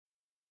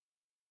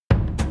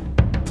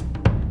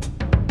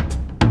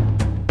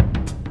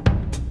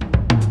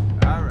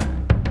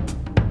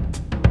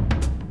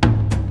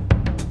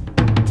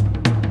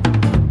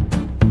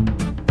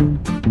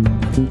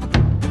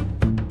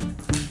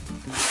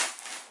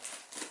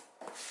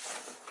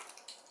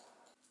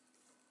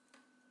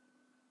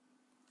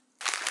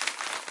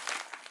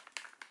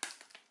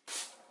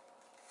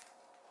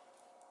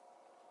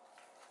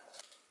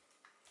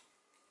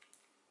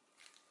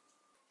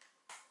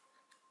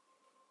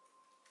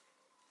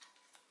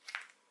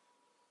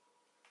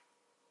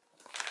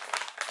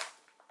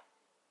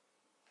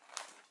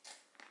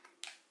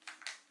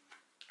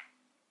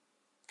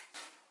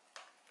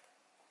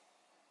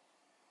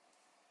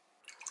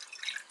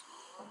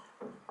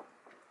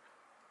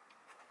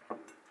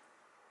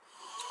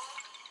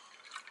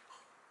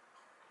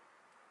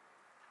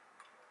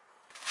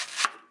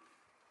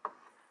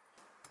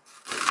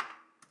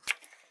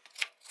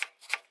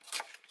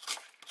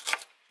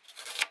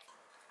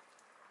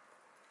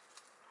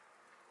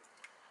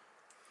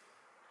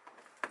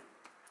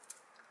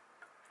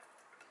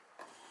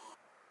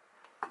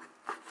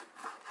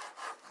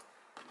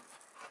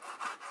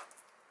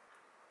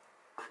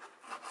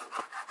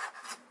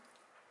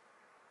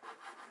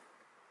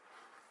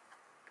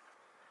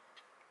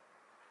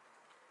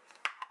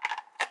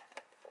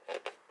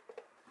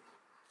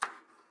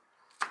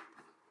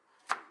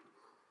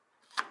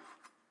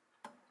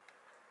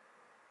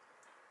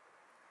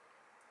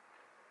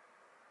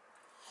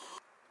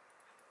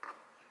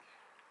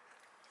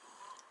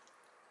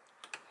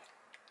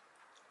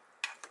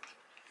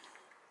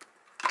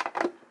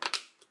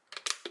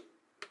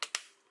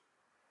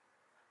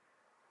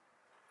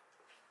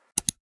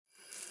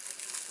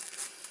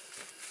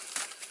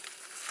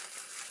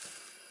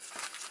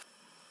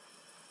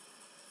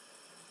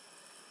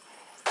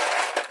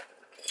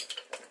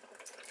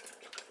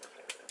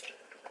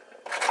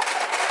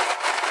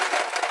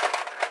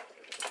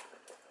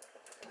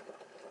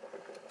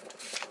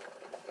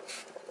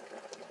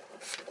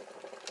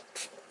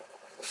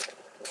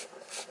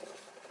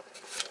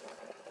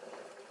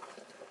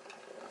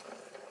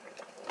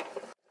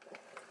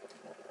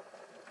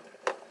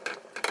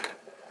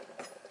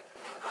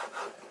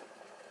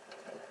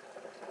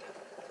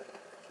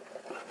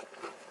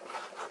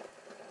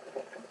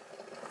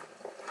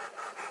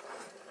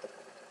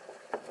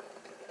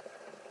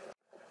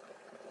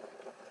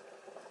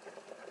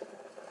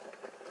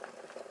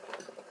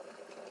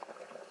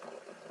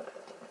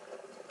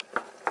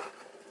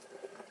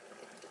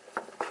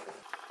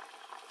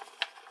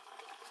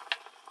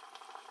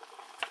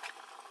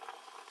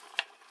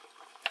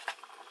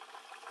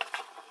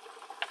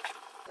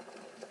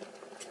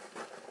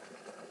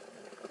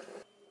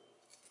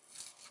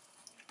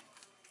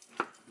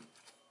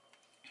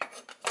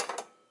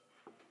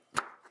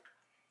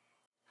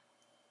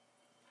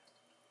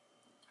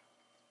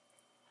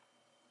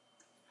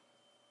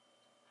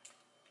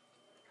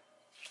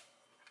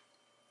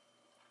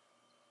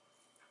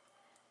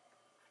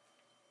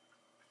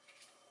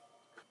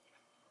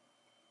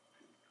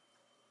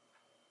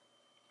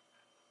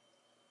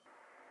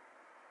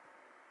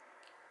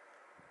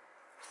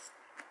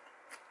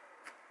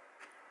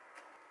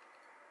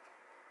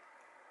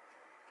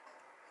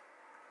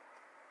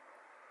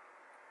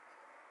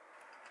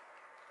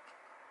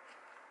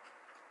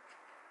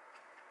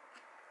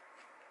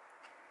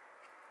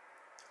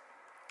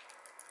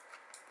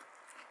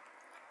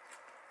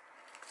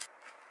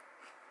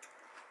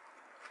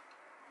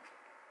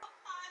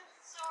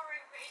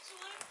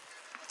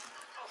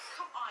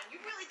on. You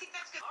really think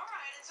that's good? All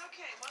right, it's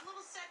okay. One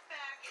little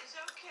setback is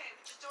okay,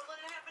 but just don't let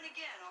it happen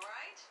again, all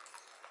right?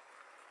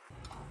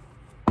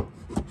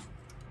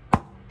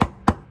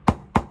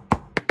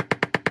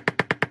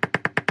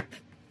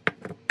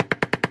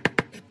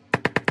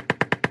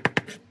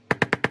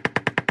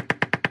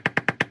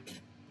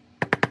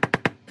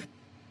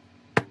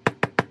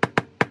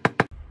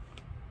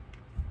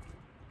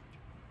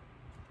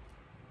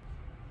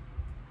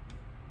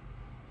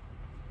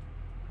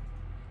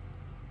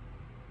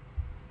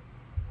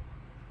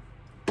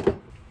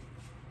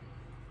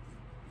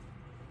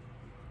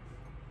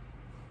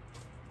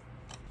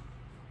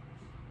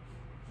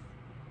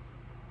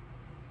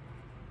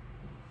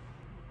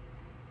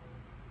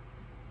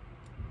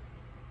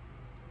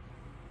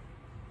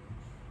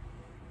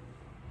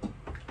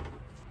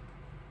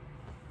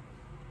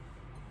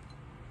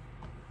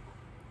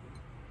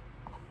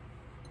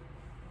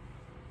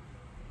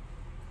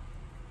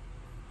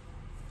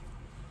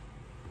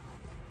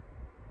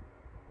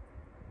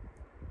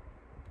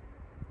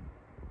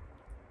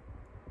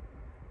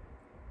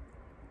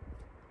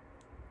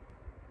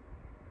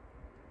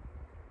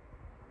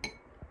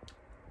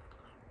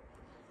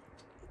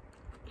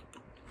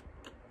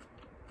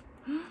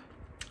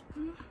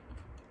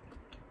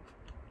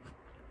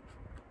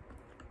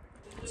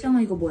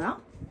 지영아 이거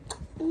뭐야?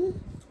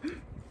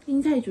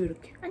 인사해줘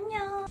이렇게.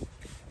 안녕.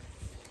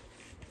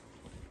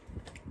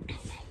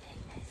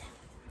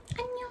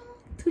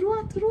 안녕.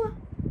 들어와 들어와.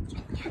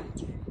 안녕.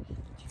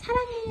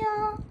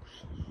 사랑해요.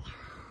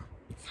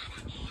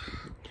 사랑해요.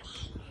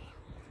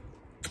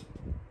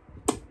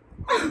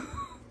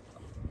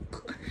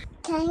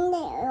 계란이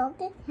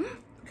여기?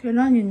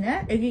 계란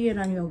있네? 애기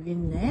계란이 여기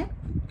있네.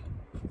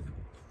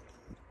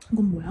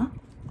 이건 뭐야?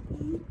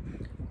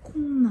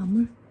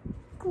 콩나물.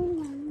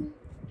 콩나물.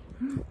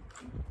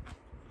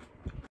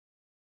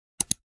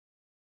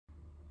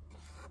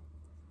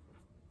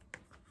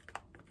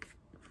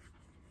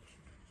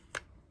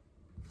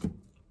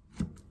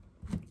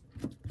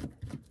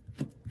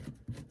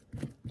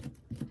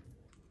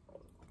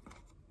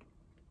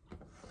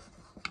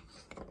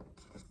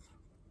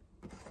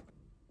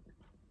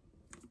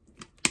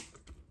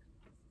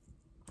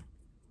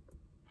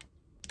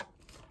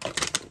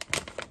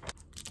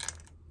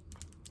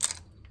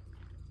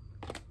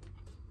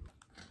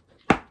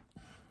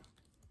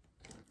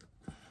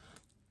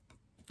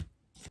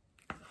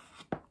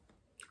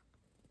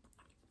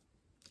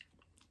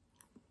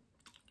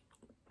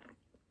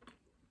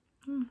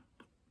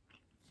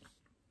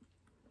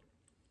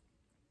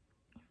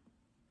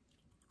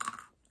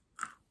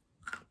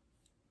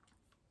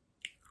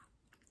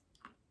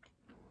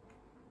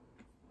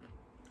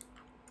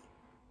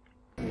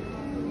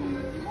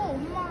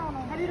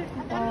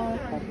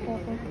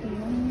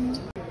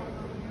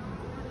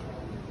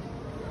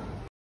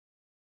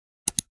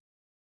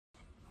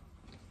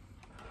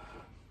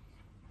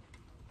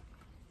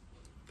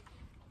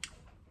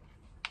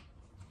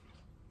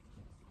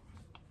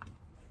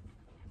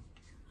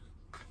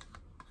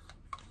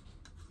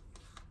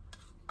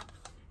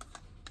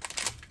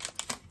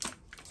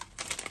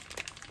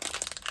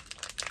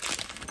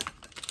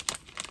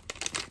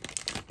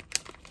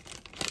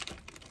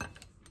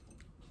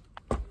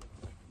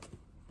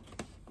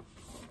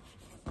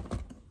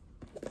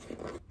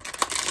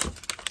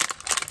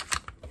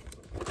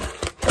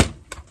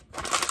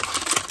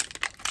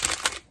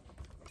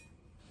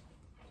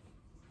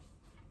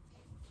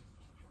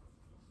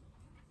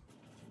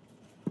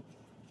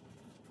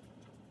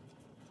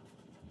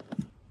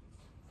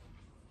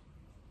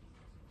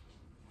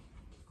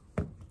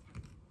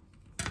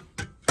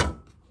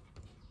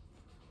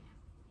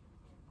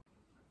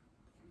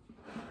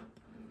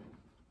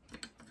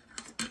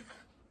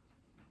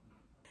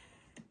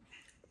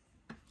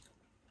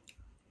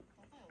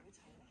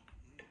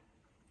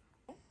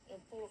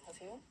 옆으로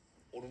가세요?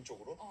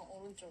 오른쪽으로?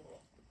 오른쪽으로.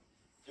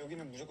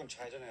 여기는 무조건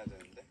좌회전해야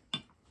되는데.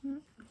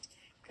 응?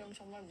 그럼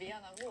정말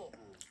미안하고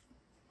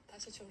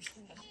다시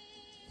주무신다.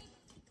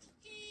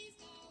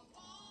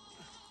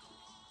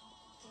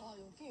 와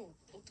여기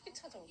어떻게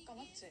찾아올까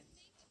맞지?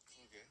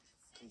 그러게.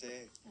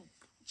 근데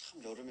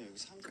참 여름에 여기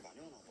사람들 많이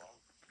오나 봐.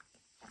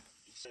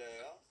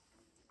 있어요?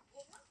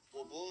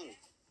 5분?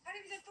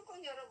 가리비도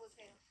뚜껑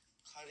열어보세요.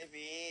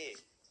 가리비.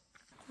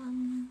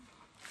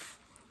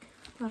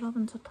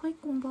 여러분 저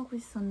토익 공부하고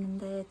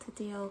있었는데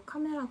드디어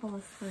카메라가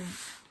왔어요.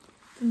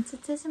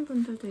 눈치채신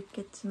분들도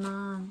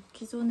있겠지만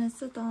기존에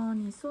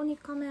쓰던 이 소니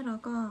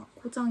카메라가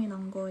고장이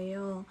난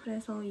거예요.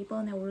 그래서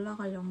이번에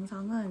올라갈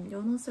영상은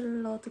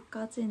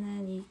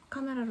연어샐러드까지는 이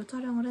카메라로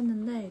촬영을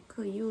했는데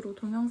그 이후로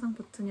동영상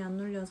버튼이 안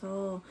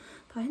눌려서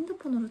다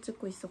핸드폰으로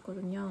찍고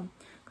있었거든요.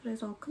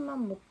 그래서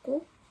큰맘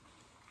먹고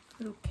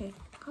이렇게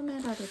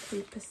카메라를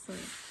구입했어요.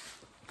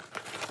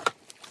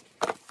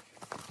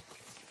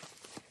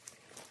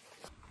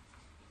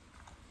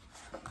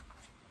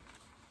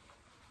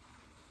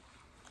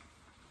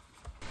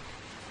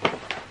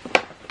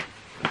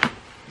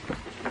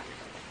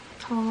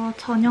 저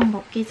저녁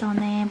먹기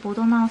전에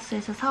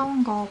모던하우스에서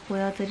사온 거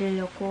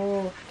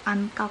보여드리려고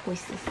안 까고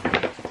있었어요.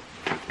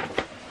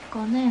 이거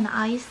이거는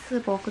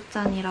아이스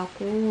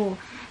머그잔이라고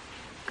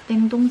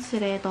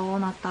냉동실에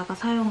넣어놨다가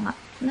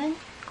사용하는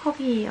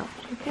컵이에요.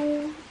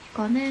 그리고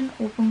이거는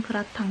오븐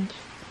그라탕기.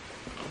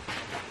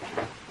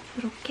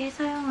 이렇게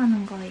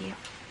사용하는 거예요.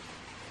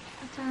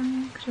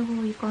 짜잔.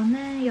 그리고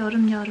이거는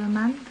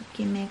여름여름한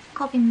느낌의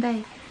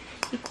컵인데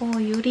이거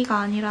유리가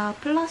아니라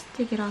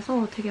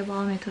플라스틱이라서 되게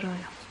마음에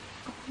들어요.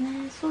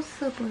 이거는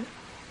소스볼.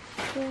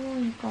 그리고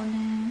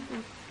이거는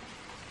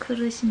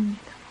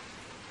그릇입니다.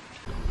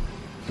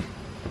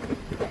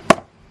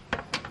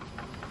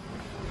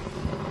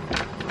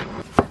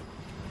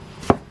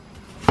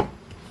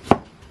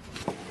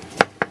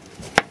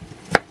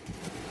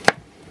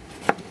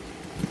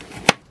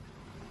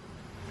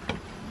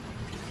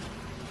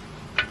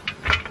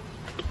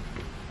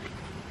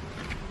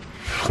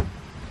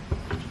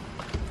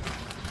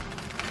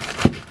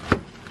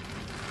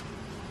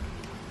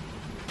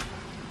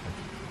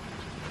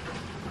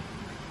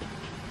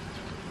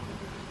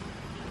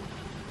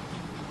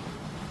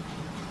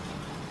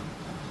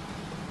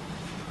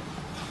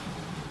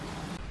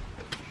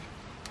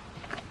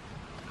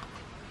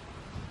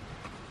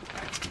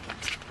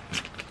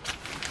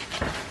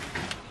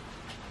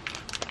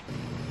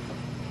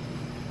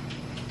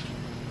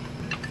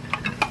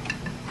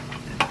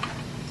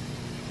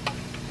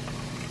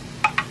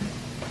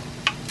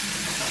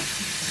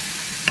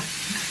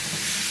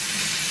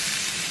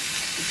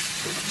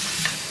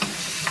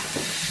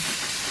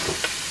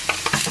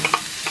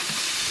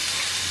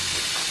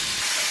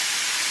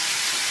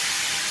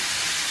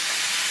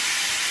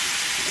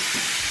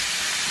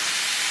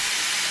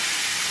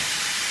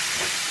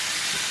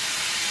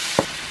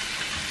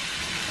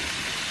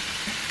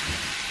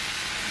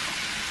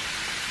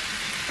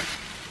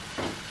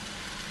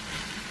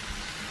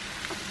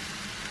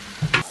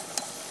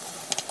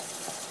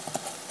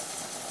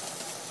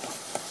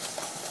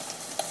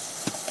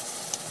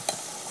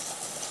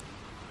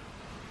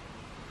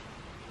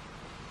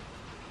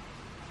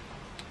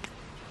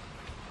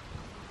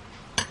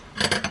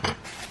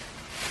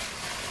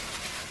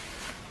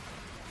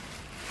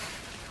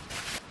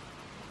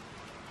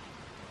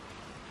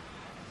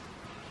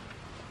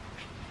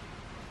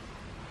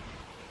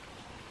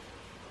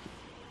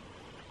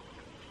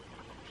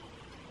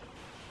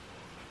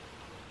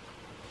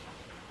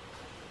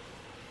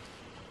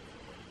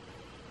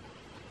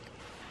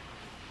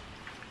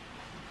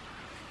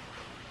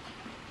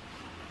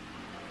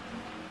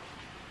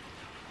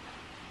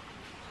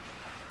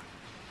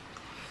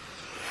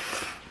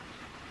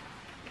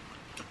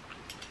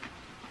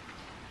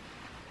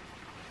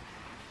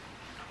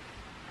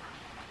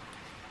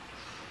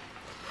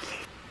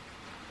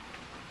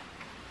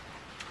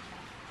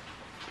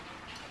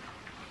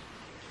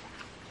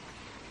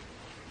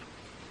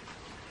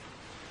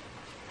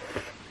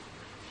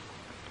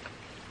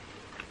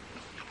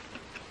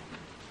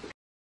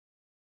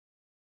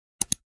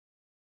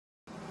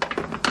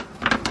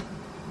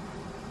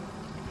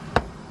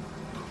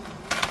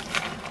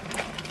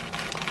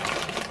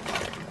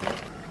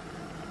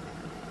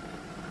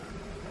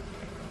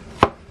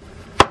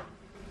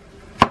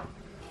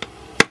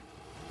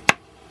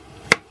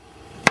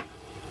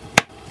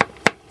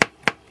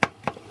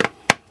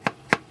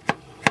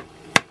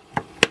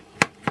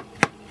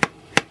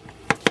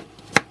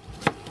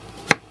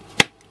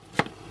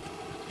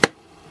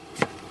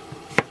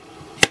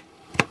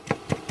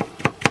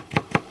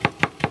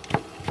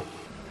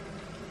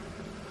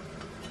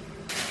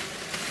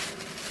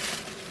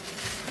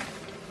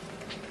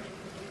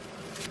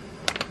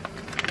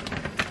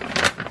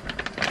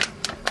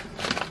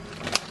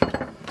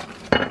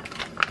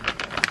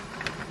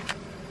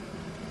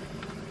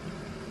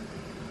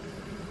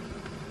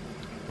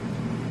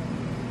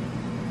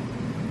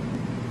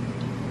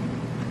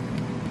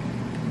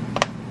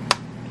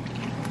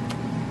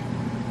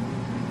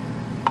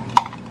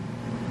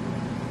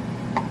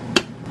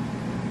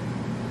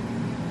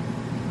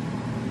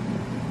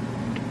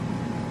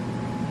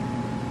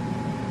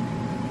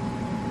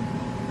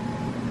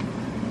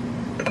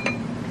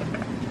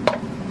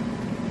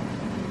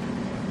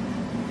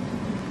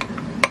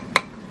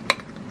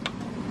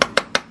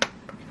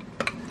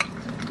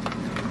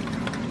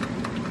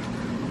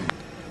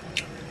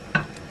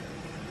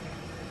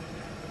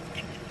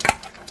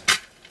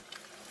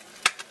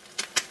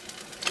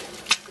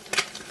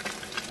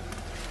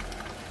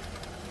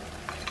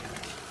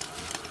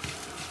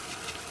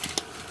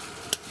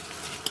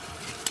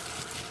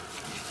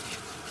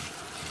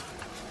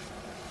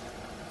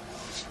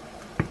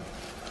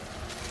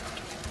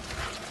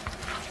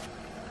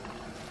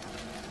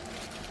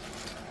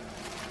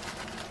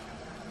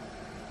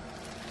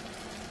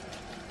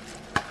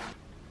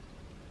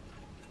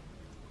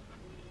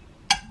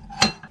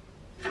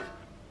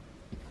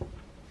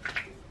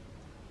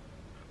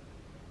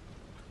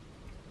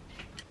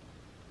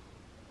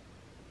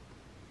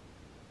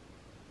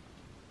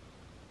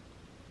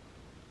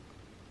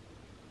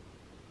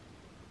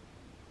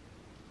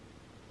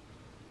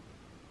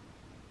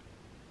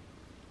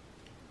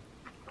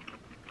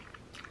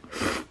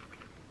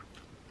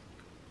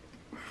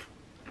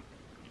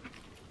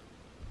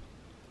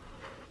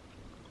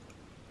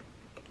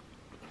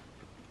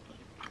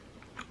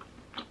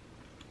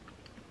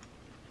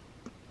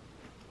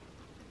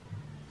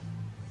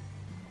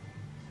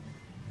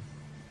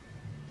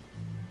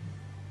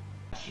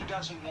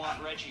 doesn't want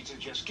Reggie to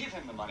just give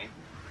him the money,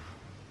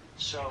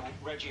 so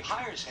Reggie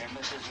hires him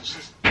as his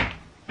assistant.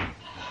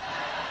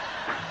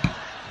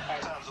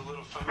 Sounds a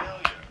little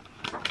familiar.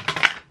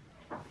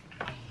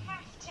 I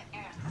have to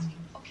ask.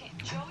 Okay,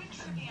 Joey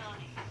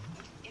Tribbiani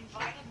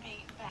invited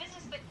me back.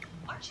 Business, but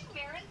aren't you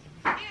married?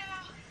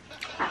 Yeah.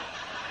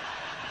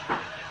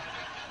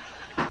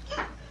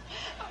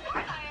 Of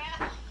course I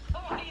am.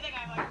 What do you think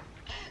I'm like?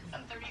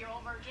 Some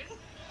 30-year-old virgin?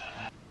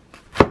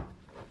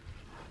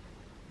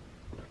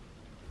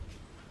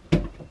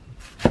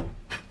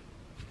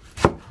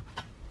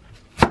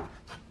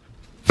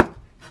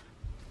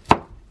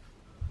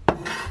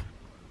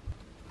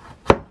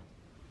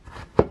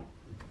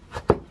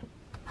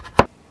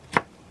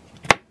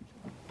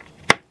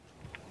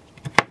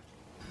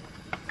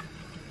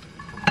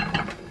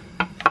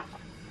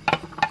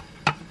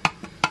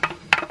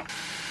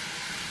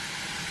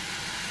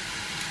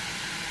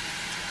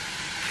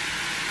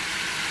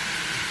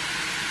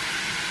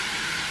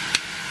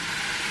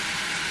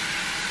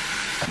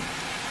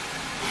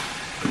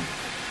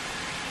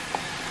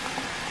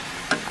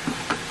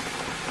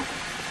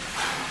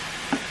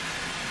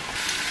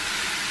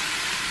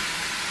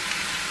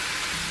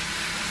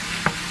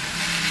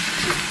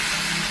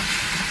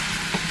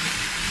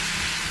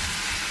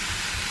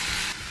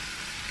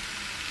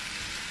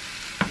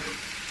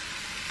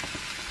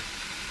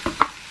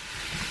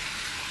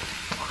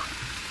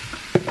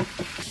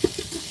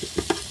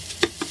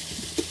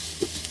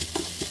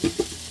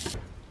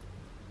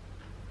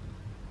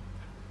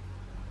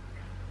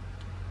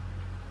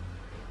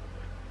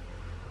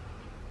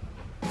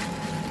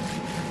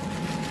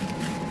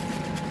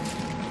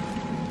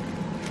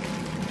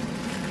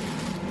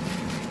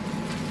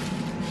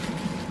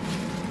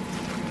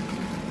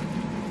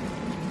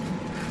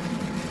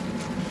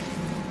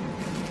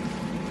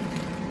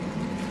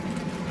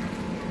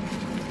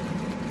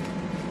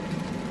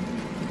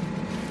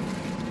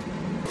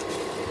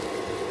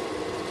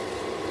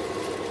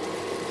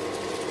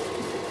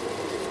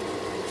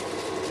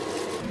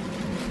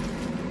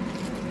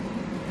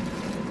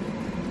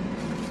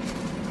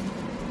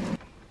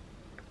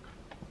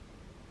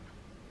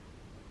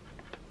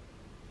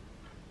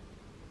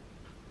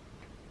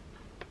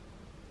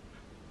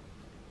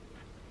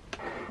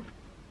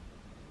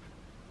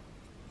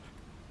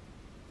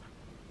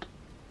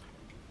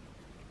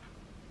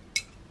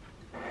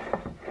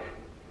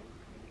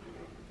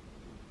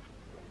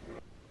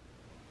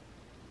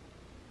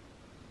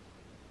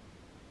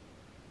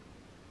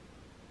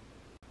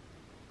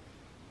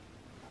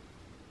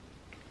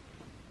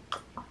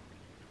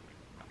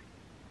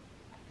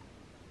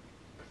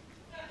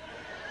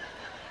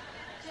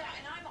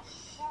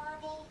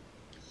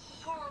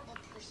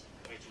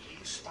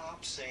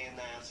 Stop saying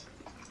that.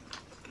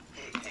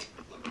 Hey,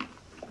 look.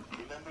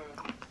 Remember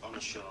on the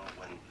show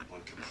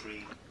when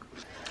Capri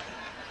was...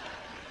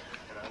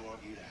 And I want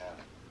you to have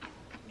it.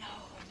 No.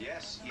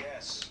 Yes.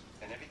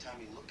 And every time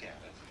you look at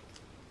it,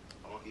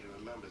 I want you to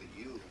remember that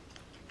you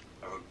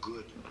are a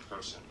good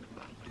person.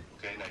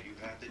 Okay, now you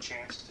had the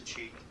chance to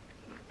cheat,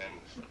 and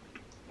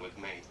with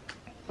me.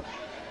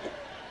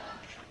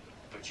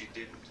 But you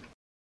didn't.